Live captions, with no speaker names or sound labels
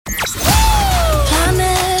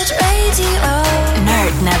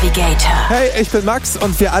Nerd-Navigator. Hey, ich bin Max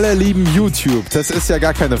und wir alle lieben YouTube. Das ist ja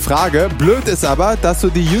gar keine Frage. Blöd ist aber, dass du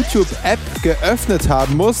die YouTube-App geöffnet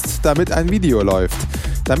haben musst, damit ein Video läuft.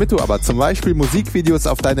 Damit du aber zum Beispiel Musikvideos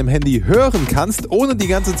auf deinem Handy hören kannst, ohne die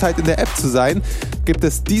ganze Zeit in der App zu sein, gibt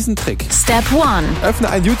es diesen Trick. Step 1. Öffne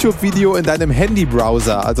ein YouTube-Video in deinem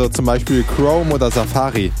Handy-Browser, also zum Beispiel Chrome oder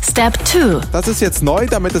Safari. Step 2. Das ist jetzt neu,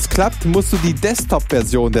 damit es klappt, musst du die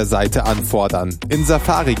Desktop-Version der Seite anfordern. In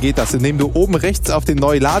Safari geht das, indem du oben rechts auf den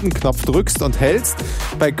Neuladen-Knopf drückst und hältst.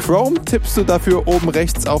 Bei Chrome tippst du dafür oben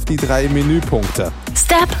rechts auf die 3 Menüpunkte.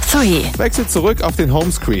 Step 3. Wechsel zurück auf den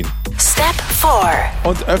Homescreen. Step 4.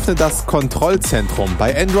 Und öffne das Kontrollzentrum.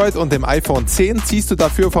 Bei Android und dem iPhone 10 ziehst du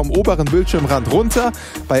dafür vom oberen Bildschirmrand runter,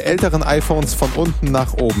 bei älteren iPhones von unten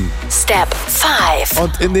nach oben. Step 5.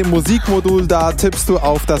 Und in dem Musikmodul da tippst du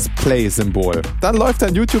auf das Play-Symbol. Dann läuft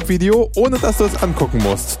dein YouTube-Video, ohne dass du es angucken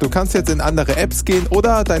musst. Du kannst jetzt in andere Apps gehen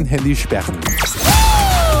oder dein Handy sperren.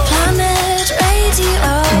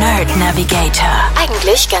 Nerd-Navigator.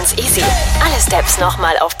 Eigentlich ganz easy. Alle Steps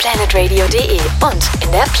nochmal auf planetradio.de und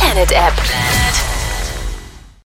in der Planet App.